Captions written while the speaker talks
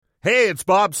Hey, it's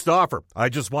Bob Stauffer. I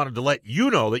just wanted to let you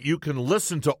know that you can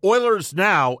listen to Oilers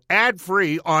Now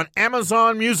ad-free on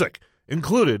Amazon Music,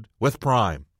 included with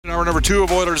Prime. Hour number 2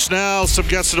 of Oilers Now. Some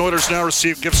guests in Oilers Now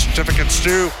receive gift certificates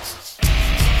to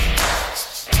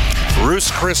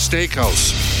Ruth's Chris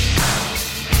Steakhouse.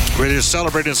 Whether you're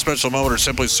celebrating a special moment or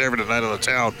simply savoring a night on the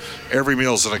town, every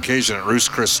meal is an occasion at Ruth's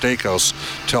Chris Steakhouse.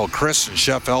 Tell Chris and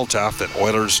Chef Eltaf that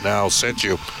Oilers Now sent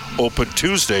you. Open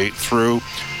Tuesday through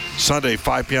Sunday,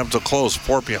 5 p.m. till close,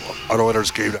 4 p.m. on Oilers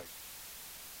game night.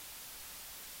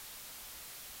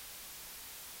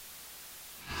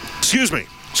 Excuse me.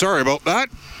 Sorry about that.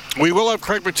 We will have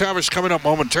Craig MacTavish coming up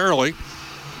momentarily,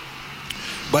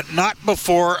 but not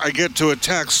before I get to a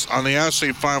text on the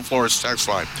Ashley Fine Floors text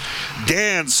line.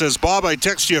 Dan says, Bob, I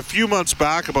texted you a few months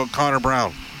back about Connor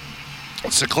Brown.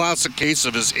 It's a classic case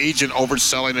of his agent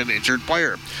overselling an injured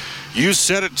player. You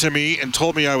said it to me and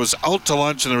told me I was out to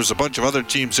lunch and there was a bunch of other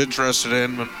teams interested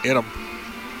in him.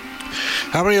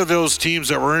 How many of those teams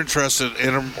that were interested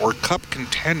in him were cup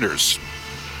contenders?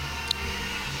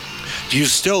 Do you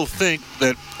still think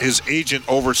that his agent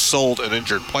oversold an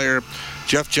injured player?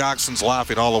 Jeff Jackson's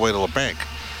laughing all the way to the bank.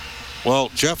 Well,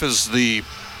 Jeff runs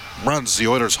the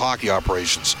Oilers hockey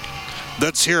operations.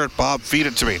 Let's hear it, Bob. Feed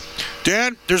it to me.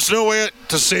 Dan, there's no way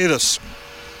to say this.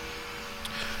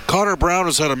 Connor Brown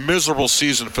has had a miserable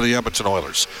season for the Edmonton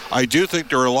Oilers. I do think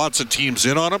there are lots of teams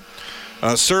in on him.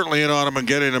 Certainly in on him and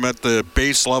getting him at the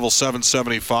base level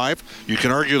 775. You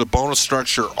can argue the bonus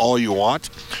structure all you want.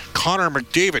 Connor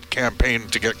McDavid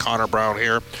campaigned to get Connor Brown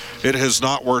here. It has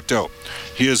not worked out.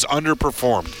 He has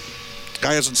underperformed.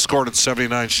 Guy hasn't scored in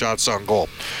 79 shots on goal.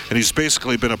 And he's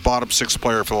basically been a bottom 6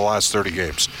 player for the last 30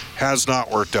 games. Has not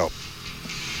worked out.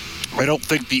 I don't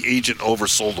think the agent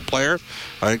oversold the player.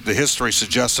 I think the history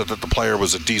suggested that the player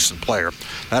was a decent player.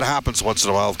 That happens once in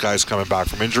a while with guys coming back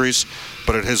from injuries,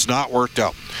 but it has not worked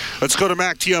out. Let's go to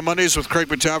MacT on Mondays with Craig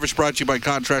MacTavish, brought to you by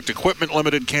Contract Equipment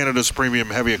Limited, Canada's premium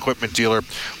heavy equipment dealer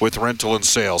with rental and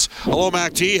sales. Hello,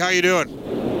 MacT. How you doing?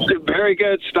 Very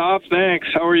good, Staff. Thanks.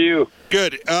 How are you?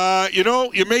 Good.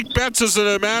 You make bets as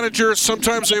a manager.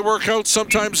 Sometimes they work out,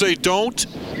 sometimes they don't.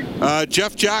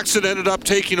 Jeff Jackson ended up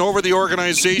taking over the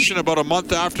organization about a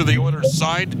month after the Oilers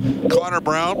signed Connor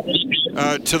Brown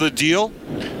to the deal.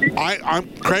 Craig, I'm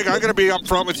going to be up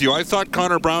front with you. I thought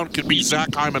Connor Brown could be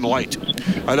Zach Hyman light.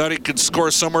 I thought he could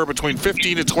score somewhere between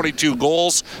 15 and 22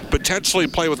 goals, potentially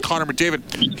play with Connor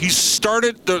McDavid. He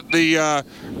started the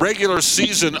regular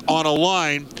season on a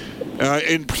line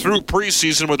through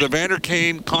preseason with Evander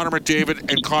Kane, Connor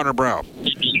McDavid, and Connor Brown.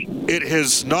 It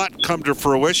has not come to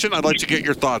fruition. I'd like to get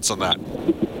your thoughts on that.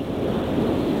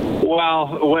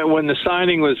 Well, when the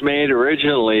signing was made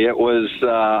originally, it was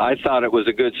I thought it was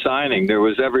a good signing. There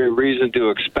was every reason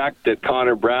to expect that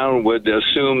Connor Brown would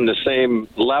assume the same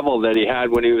level that he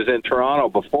had when he was in Toronto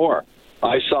before.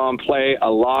 I saw him play a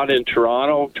lot in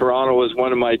Toronto. Toronto was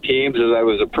one of my teams as I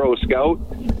was a pro scout,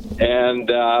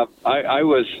 and I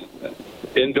was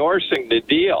endorsing the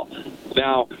deal.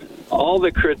 Now, all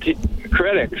the critics,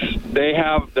 they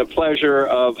have the pleasure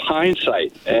of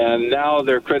hindsight, and now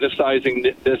they're criticizing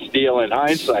this deal in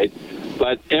hindsight.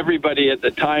 But everybody at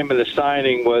the time of the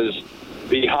signing was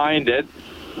behind it.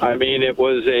 I mean, it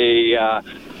was a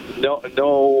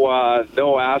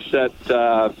no asset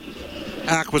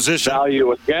acquisition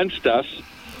value against us,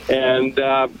 and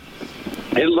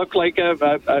it looked like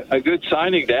a good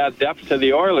signing to add depth to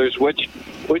the Oilers, which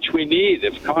we need.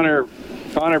 If Connor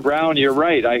Brown, you're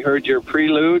right. I heard your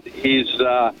prelude. He's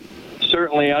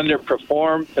certainly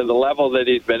underperformed to the level that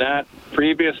he's been at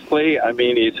previously. I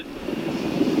mean, he's,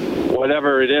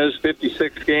 whatever it is,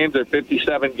 56 games or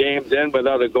 57 games in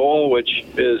without a goal, which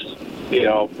is,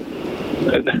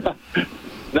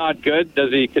 not good.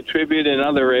 Does he contribute in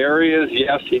other areas?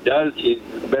 Yes, he does. He's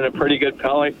been a pretty good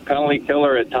penalty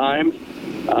killer at times.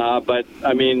 But,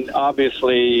 I mean,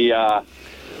 obviously not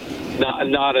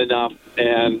enough.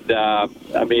 And I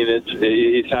mean,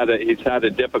 he's had a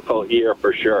difficult year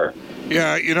for sure.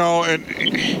 Yeah, and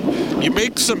you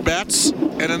make some bets,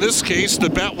 and in this case, the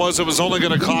bet was it was only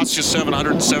going to cost you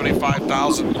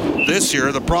 $775,000 this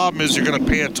year. The problem is you're going to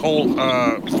pay a toll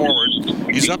forward.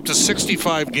 He's up to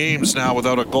 65 games now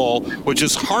without a goal, which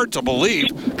is hard to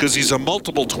believe because he's a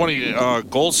multiple 20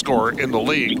 goal scorer in the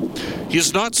league.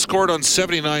 He's not scored on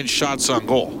 79 shots on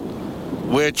goal,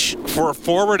 which for a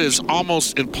forward is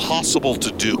almost impossible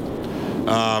to do.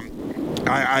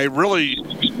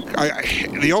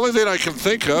 The only thing I can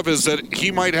think of is that he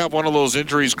might have one of those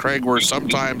injuries, Craig, where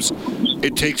sometimes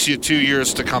it takes you 2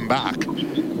 years to come back.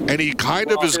 And he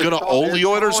kind of is going to owe the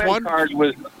Oilers one.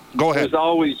 Go ahead. Was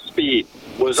always speed.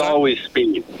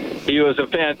 He was a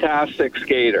fantastic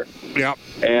skater. Yeah.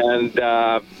 And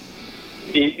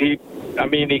he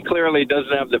clearly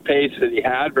doesn't have the pace that he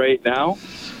had right now.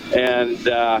 And,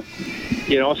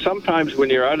 sometimes when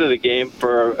you're out of the game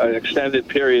for an extended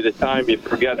period of time, you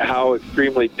forget how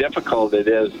extremely difficult it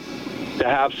is to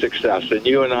have success. And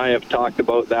you and I have talked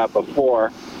about that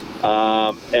before.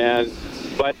 But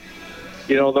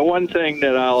the one thing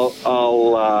that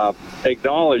I'll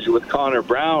acknowledge with Connor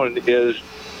Brown is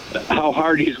how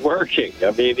hard he's working.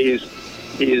 I mean,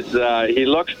 he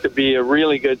looks to be a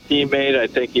really good teammate. I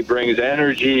think he brings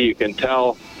energy. You can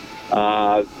tell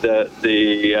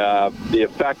the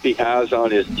effect he has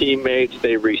on his teammates.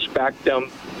 They respect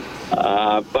him.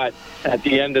 But at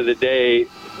the end of the day,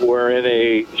 we're in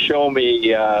a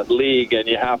show-me league, and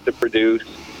you have to produce.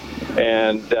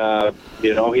 And,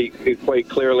 he quite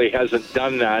clearly hasn't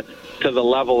done that to the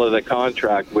level of the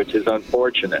contract, which is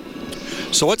unfortunate.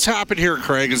 So what's happened here,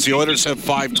 Craig, is the Oilers have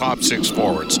 5 top 6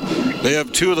 forwards. They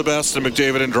have 2 of the best in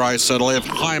McDavid and Draisaitl. They have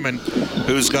Hyman,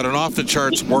 who's got an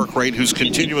off-the-charts work rate, who's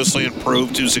continuously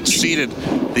improved, who's exceeded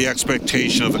the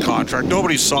expectation of the contract.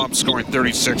 Nobody saw him scoring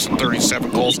 36 and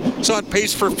 37 goals. He's on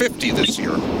pace for 50 this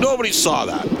year. Nobody saw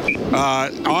that.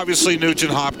 Obviously,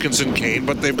 Nugent Hopkins and Kane,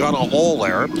 but they've got a hole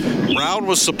there. Brown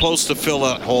was supposed to fill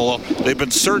that hole. They've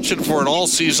been searching for it all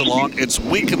season long. It's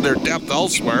weakened their depth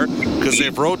elsewhere because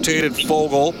they've rotated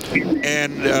Fogle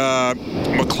and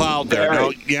McLeod there.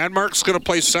 Now, Janmark's going to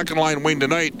play second-line wing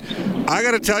tonight. I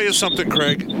got to tell you something,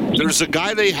 Craig. There's a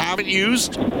guy they haven't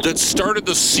used that started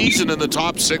the season in the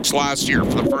top 6 last year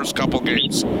for the first couple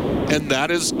games, and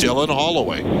that is Dylan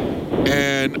Holloway.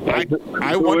 And I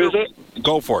wonder. Who is it?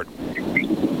 Go for it.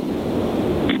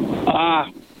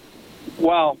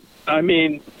 Well, I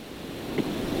mean,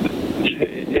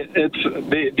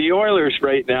 it's the Oilers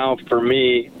right now for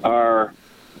me are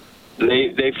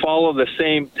they follow the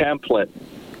same template.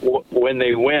 When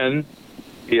they win,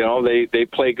 they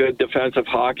play good defensive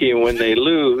hockey, and when they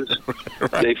lose,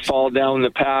 right, they fall down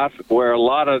the path where a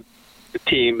lot of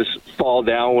teams fall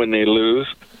down when they lose,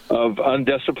 of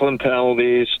undisciplined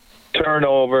penalties,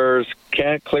 turnovers,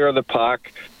 can't clear the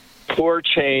puck, poor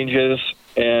changes,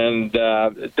 and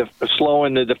slow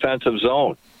in the defensive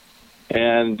zone.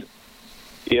 And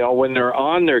when they're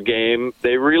on their game,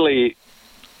 they really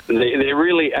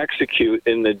execute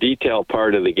in the detail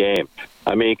part of the game.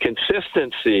 I mean,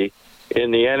 consistency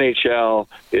in the NHL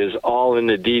is all in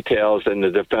the details and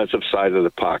the defensive side of the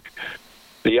puck.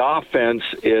 The offense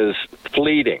is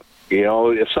fleeting.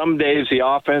 Some days the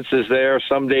offense is there,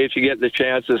 some days you get the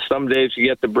chances, some days you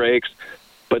get the breaks,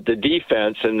 but the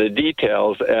defense and the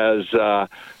details, as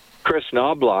Chris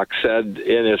Knobloch said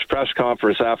in his press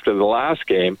conference after the last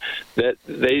game, that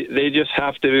they just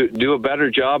have to do a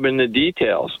better job in the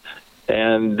details.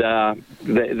 And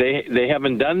they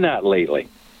haven't done that lately.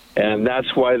 And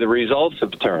that's why the results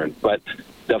have turned. But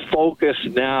the focus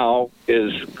now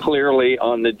is clearly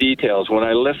on the details. When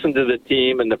I listen to the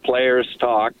team and the players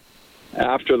talk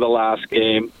after the last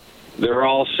game, they're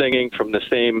all singing from the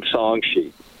same song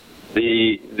sheet.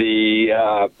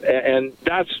 And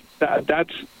that's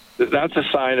a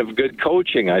sign of good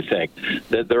coaching, I think,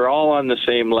 that they're all on the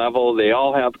same level. They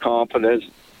all have confidence.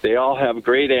 They all have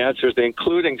great answers,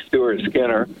 including Stuart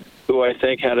Skinner, who I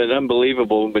think had an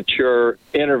unbelievable, mature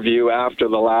interview after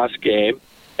the last game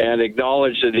and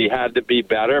acknowledged that he had to be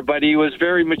better, but he was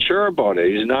very mature about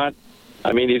it. He's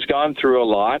gone through a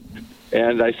lot,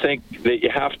 and I think that you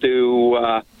have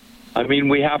to,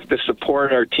 we have to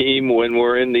support our team when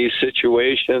we're in these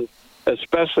situations,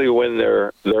 especially when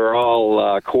they're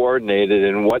all coordinated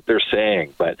in what they're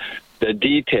saying. But the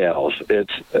details,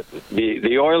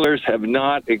 the Oilers have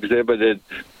not exhibited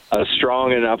a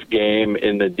strong enough game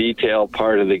in the detail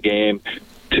part of the game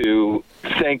to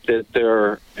think that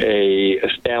they're a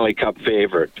Stanley Cup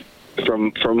favorite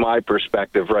from my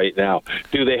perspective right now.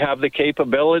 Do they have the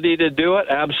capability to do it?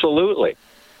 Absolutely.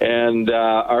 And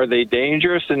are they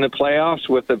dangerous in the playoffs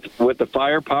with the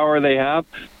firepower they have?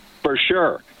 For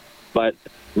sure. But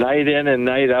night in and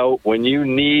night out, when you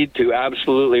need to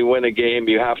absolutely win a game,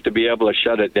 you have to be able to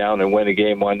shut it down and win a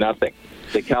game 1-0.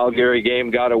 The Calgary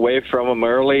game got away from them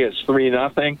early. It's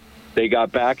 3-0. They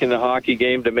got back in the hockey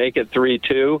game to make it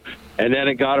 3-2, and then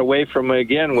it got away from them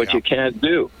again, which you can't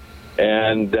do.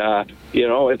 And,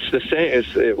 it's the same.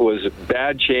 It was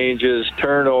bad changes,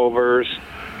 turnovers,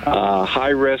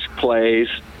 high-risk plays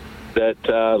that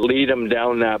lead them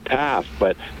down that path.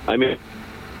 But,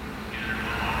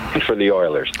 for the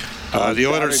Oilers. The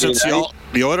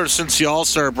Oilers, since the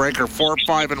All-Star break, are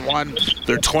 4-5-1.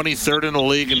 They're 23rd in the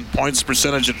league in points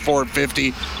percentage at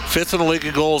 .450, 5th in the league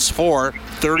in goals for,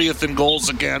 30th in goals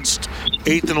against,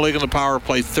 8th in the league in the power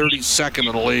play, 32nd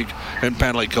in the league in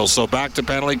penalty kills. So back to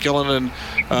penalty killing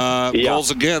and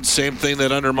goals against. Same thing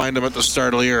that undermined them at the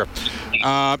start of the year.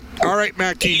 All right,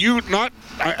 Mackie,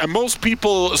 most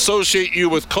people associate you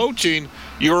with coaching.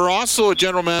 You were also a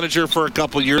general manager for a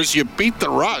couple of years. You beat the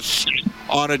Rush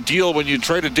on a deal when you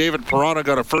traded David Perron,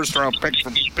 got a first-round pick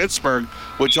from Pittsburgh,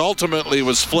 which ultimately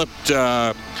was flipped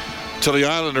to the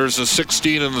Islanders, the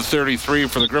 16 and the 33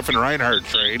 for the Griffin Reinhart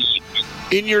trade.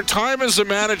 In your time as a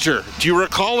manager, do you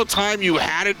recall a time you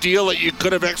had a deal that you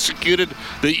could have executed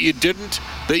that you didn't,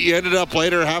 that you ended up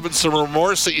later having some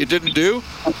remorse that you didn't do?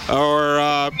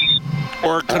 Or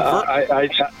convert?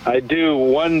 I do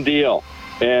one deal.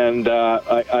 And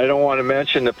I don't want to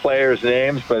mention the players'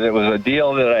 names, but it was a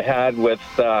deal that I had with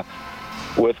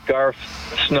Garth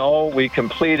Snow. We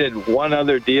completed one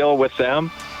other deal with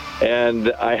them, and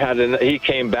he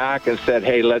came back and said,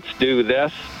 "Hey, let's do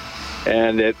this."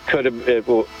 And it could have, it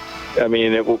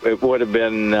would have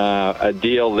been a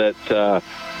deal that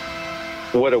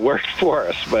would have worked for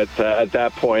us, but at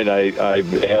that point I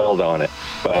bailed on it.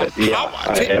 But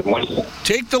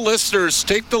take the listeners,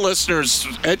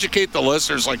 educate the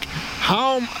listeners. Like,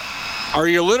 how are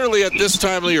you literally at this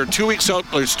time of the year, 2 weeks out?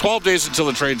 There's 12 days until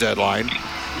the trade deadline.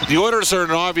 The Oilers are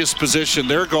in an obvious position.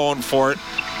 They're going for it.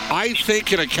 I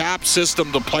think in a cap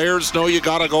system, the players know you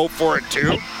got to go for it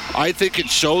too. I think it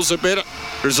shows a bit.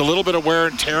 There's a little bit of wear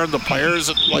and tear in the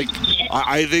players. Like,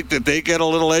 I think that they get a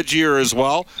little edgier as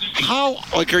well.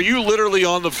 Are you literally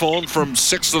on the phone from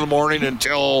 6 in the morning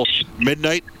until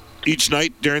midnight each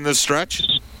night during this stretch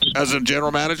as a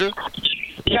general manager?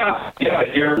 Yeah,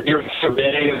 you're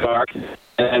surveying the market.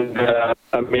 And,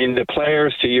 the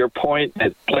players, to your point,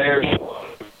 that players,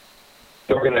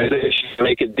 the organization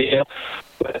make a deal.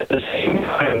 But at the same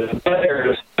time, the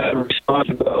players have a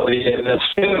responsibility in this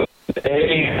too.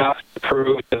 They have to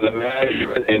prove to the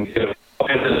management and give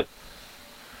players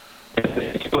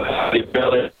the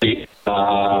ability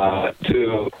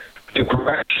to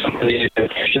correct some of these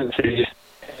deficiencies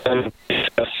and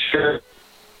assure.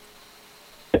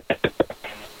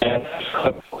 And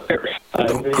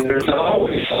there's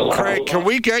always Craig, can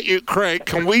we get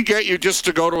you just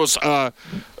to go to us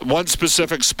one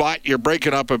specific spot? You're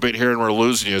breaking up a bit here and we're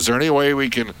losing you. Is there any way we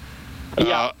can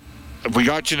have we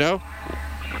got you now?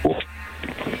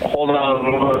 Hold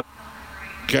on.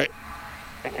 Okay.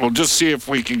 We'll just see if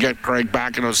we can get Craig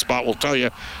back in a spot. We'll tell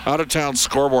you, out-of-town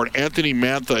scoreboard, Anthony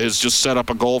Mantha has just set up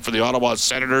a goal for the Ottawa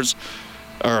Senators.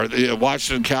 Or the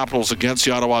Washington Capitals against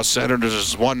the Ottawa Senators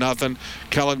is 1-0.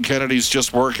 Kellen Kennedy's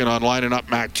just working on lining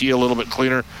up MacT a little bit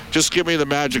cleaner. Just give me the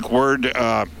magic word,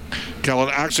 Kellen.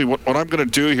 Actually, what I'm going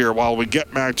to do here while we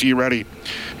get MacT ready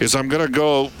is I'm going to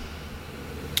go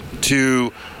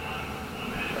to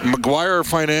McGuire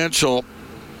Financial.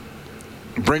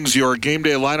 Brings your game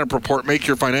day lineup report. Make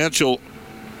your financial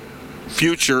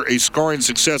future a scoring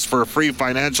success. For a free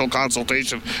financial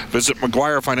consultation, visit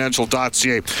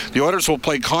McGuireFinancial.ca. The Oilers will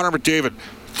play Connor McDavid.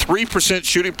 3%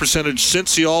 shooting percentage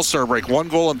since the All-Star break. 1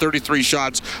 goal and 33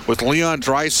 shots with Leon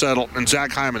Draisaitl and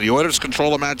Zach Hyman. The Oilers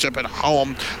control the matchup at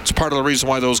home. It's part of the reason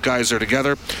why those guys are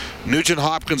together. Nugent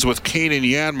Hopkins with Kane and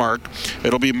Janmark.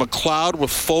 It'll be McLeod with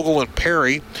Fogle and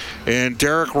Perry. And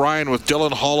Derek Ryan with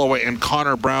Dylan Holloway and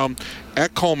Connor Brown.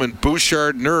 Ekholm and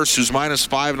Bouchard. Nurse, who's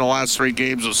 -5 in the last 3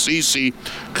 games with Ceci,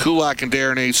 Kulak and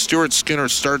Darnay. Stuart Skinner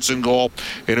starts in goal.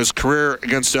 In his career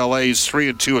against LA, he's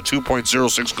 3-2, a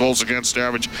 2.06 goals against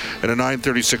average, and a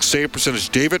 .936 save percentage.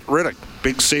 David Riddick,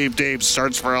 big save Dave,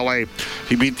 starts for LA.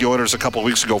 He beat the Oilers a couple of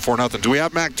weeks ago, 4-0. Do we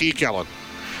have MacT, Kellen?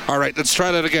 All right, let's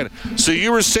try that again. So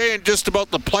you were saying just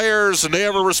about the players, and they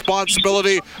have a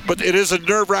responsibility, but it is a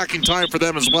nerve-wracking time for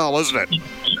them as well, isn't it?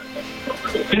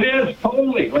 It is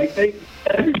totally.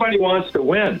 Everybody wants to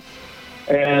win,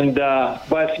 and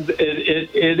but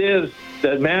it is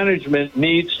that management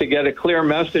needs to get a clear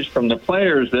message from the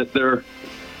players that they're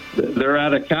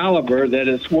at a caliber that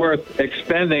it's worth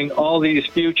expending all these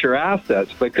future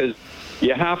assets, because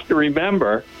you have to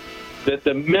remember that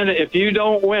the minute if you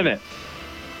don't win it,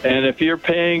 and if you're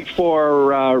paying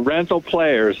for rental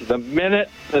players, the minute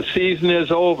the season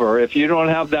is over, if you don't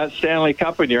have that Stanley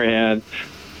Cup in your hand,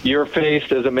 you're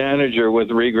faced as a manager with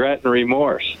regret and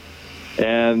remorse,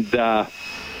 and that's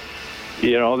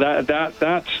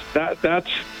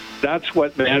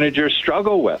what managers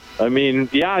struggle with. I mean,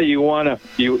 yeah, you want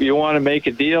to make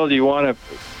a deal,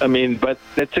 but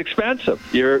it's expensive.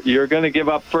 You're going to give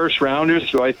up first rounders.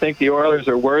 So I think the Oilers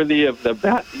are worthy of the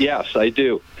bet. Yes, I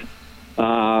do.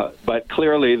 But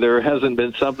clearly, there hasn't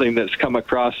been something that's come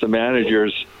across the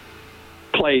manager's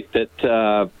plate that's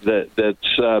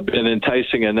been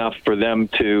enticing enough for them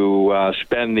to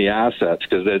spend the assets,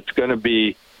 because it's going to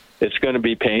be it's going to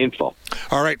be painful.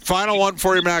 All right, final one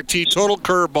for you, Mac T. Total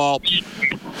curveball.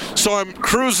 So I'm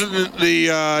cruising the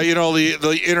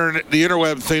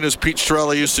interweb thing, as Pete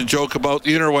Strella used to joke about,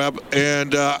 the interweb,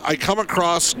 and I come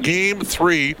across Game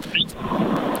 3,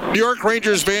 New York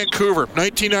Rangers, Vancouver,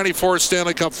 1994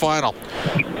 Stanley Cup Final.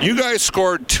 You guys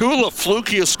scored two of the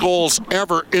flukiest goals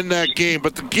ever in that game,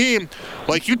 but the game,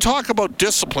 like you talk about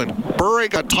discipline, Bure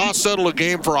got tossed out of the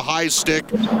game for a high stick.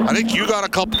 I think you got a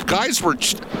couple guys were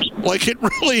like, it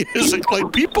really is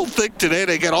like people think today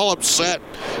they get all upset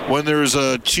when there's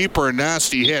a cheap or a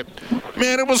nasty hit.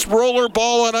 Man, it was roller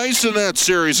ball on ice in that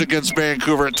series against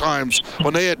Vancouver at times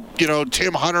when they had,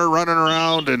 Tim Hunter running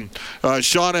around and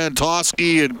Sean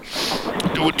Antosky. And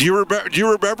do you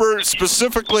remember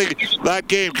specifically that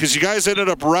game? Because you guys ended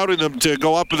up routing them to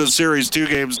go up in the series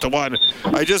 2-1.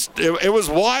 It was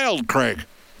wild, Craig.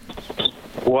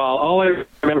 Well, all I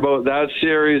remember about that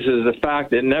series is the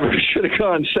fact that it never should have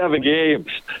gone 7 games.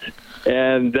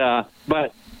 And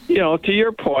but to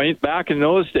your point, back in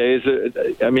those days,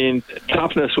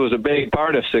 toughness was a big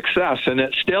part of success, and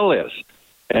it still is.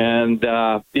 And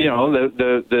the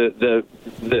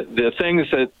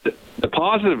things the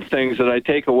positive things that I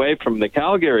take away from the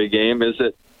Calgary game is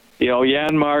that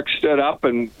Janmark stood up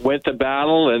and went to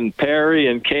battle, and Perry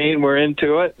and Kane were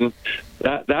into it, and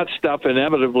that stuff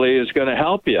inevitably is going to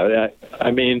help you.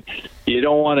 You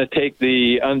don't want to take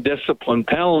the undisciplined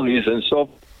penalties and so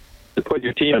to put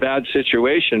your team in a bad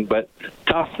situation, but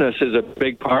toughness is a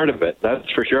big part of it. That's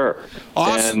for sure.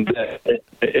 Awesome. And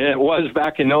it was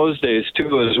back in those days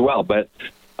too, as well. But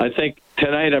I think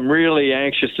tonight I'm really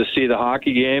anxious to see the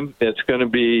hockey game. It's going to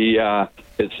be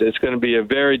it's going to be a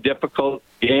very difficult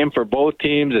game for both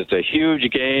teams. It's a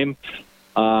huge game.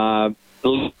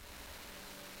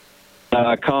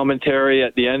 Commentary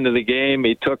at the end of the game,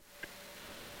 he took.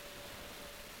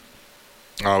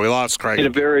 Oh, we lost Craig. In a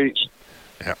very.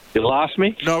 Yeah. You lost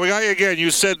me? No, we got you again.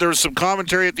 You said there was some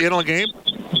commentary at the end of the game?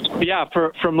 Yeah,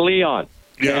 from Leon.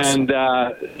 Yes. And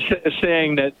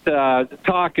saying that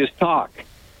talk is talk.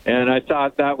 And I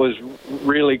thought that was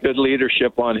really good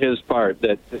leadership on his part.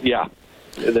 That,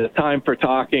 the time for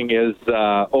talking is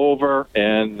over,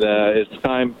 and it's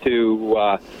time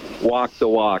to walk the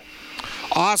walk.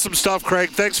 Awesome stuff, Craig.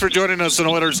 Thanks for joining us in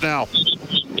Oilers Now.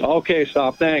 Okay,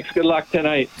 Stop. Thanks. Good luck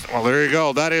tonight. Well, there you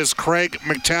go. That is Craig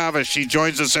MacTavish. He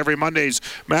joins us every Mondays.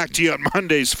 MacT on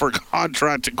Mondays for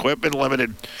Contract Equipment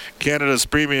Limited, Canada's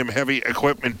premium heavy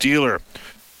equipment dealer.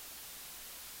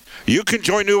 You can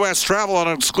join New West Travel on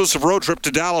an exclusive road trip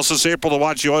to Dallas this April to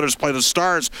watch the Oilers play the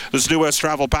Stars. This New West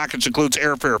Travel package includes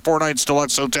airfare, 4 nights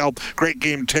deluxe hotel, great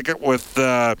game ticket with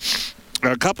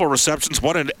a couple of receptions,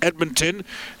 one in Edmonton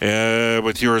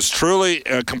with yours truly.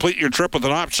 Complete your trip with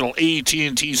an optional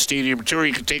AT&T Stadium tour.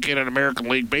 You can take in an American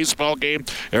League baseball game.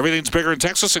 Everything's bigger in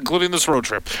Texas, including this road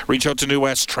trip. Reach out to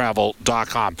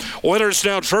newwesttravel.com. Oilers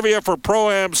Now trivia for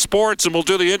Pro-Am Sports, and we'll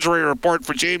do the injury report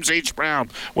for James H. Brown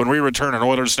when we return on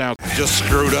Oilers Now. Just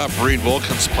screwed up. Reed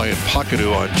Wilkins playing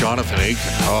puckadoo on Jonathan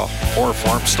Aiken. Poor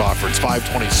form stopper. It's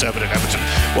 5:27 in Edmonton.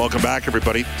 Welcome back,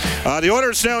 everybody. The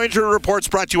Oilers Now injury reports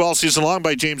brought to you all season long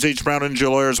by James H. Brown Injury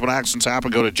Lawyers. When accidents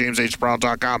happen, go to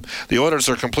jameshbrown.com. The Oilers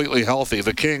are completely healthy.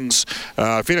 The Kings,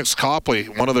 Phoenix Copley,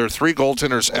 one of their 3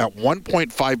 goaltenders at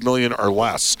 $1.5 million or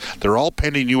less. They're all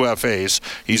pending UFAs.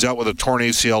 He's out with a torn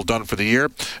ACL, done for the year.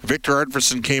 Victor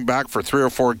Arvidsson came back for 3 or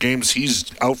 4 games.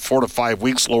 He's out 4 to 5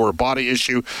 weeks, lower body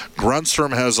issue.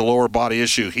 Grunstrom has a lower body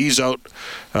issue. He's out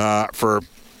for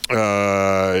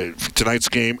tonight's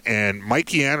game. And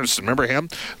Mikey Anderson, remember him?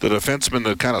 The defenseman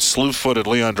that kind of slew-footed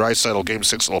Leon Draisaitl Game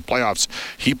 6 of the playoffs.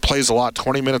 He plays a lot,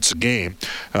 20 minutes a game.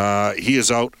 He is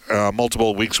out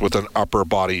multiple weeks with an upper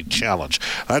body challenge.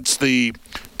 That's the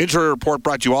injury report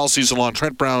brought to you all season long.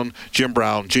 Trent Brown, Jim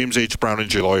Brown, James H. Brown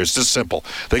Injury Lawyers. Just simple.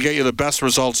 They get you the best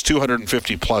results,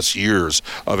 250-plus years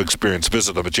of experience.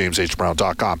 Visit them at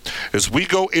jameshbrown.com. As we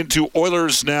go into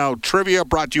Oilers Now trivia,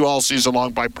 brought to you all season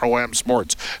long by Pro-Am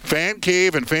Sports. Fan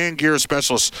Cave and Fan Gear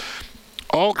Specialists.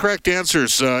 All correct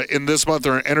answers in this month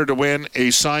are entered to win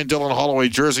a signed Dylan Holloway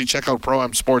jersey. Check out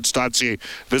proamsports.ca.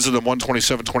 Visit them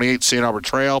 12728 St. Albert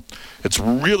Trail. It's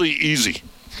really easy.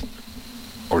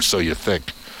 Or so you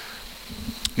think.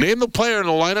 Name the player in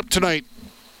the lineup tonight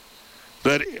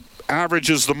that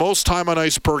averages the most time on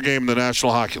ice per game in the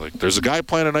National Hockey League. There's a guy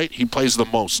playing tonight, he plays the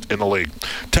most in the league.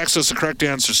 Text us the correct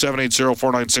answer,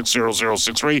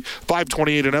 780-496-0063.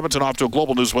 528 in Edmonton, off to a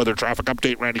global news weather traffic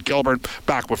update. Randy Kilburn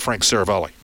back with Frank Saravelli.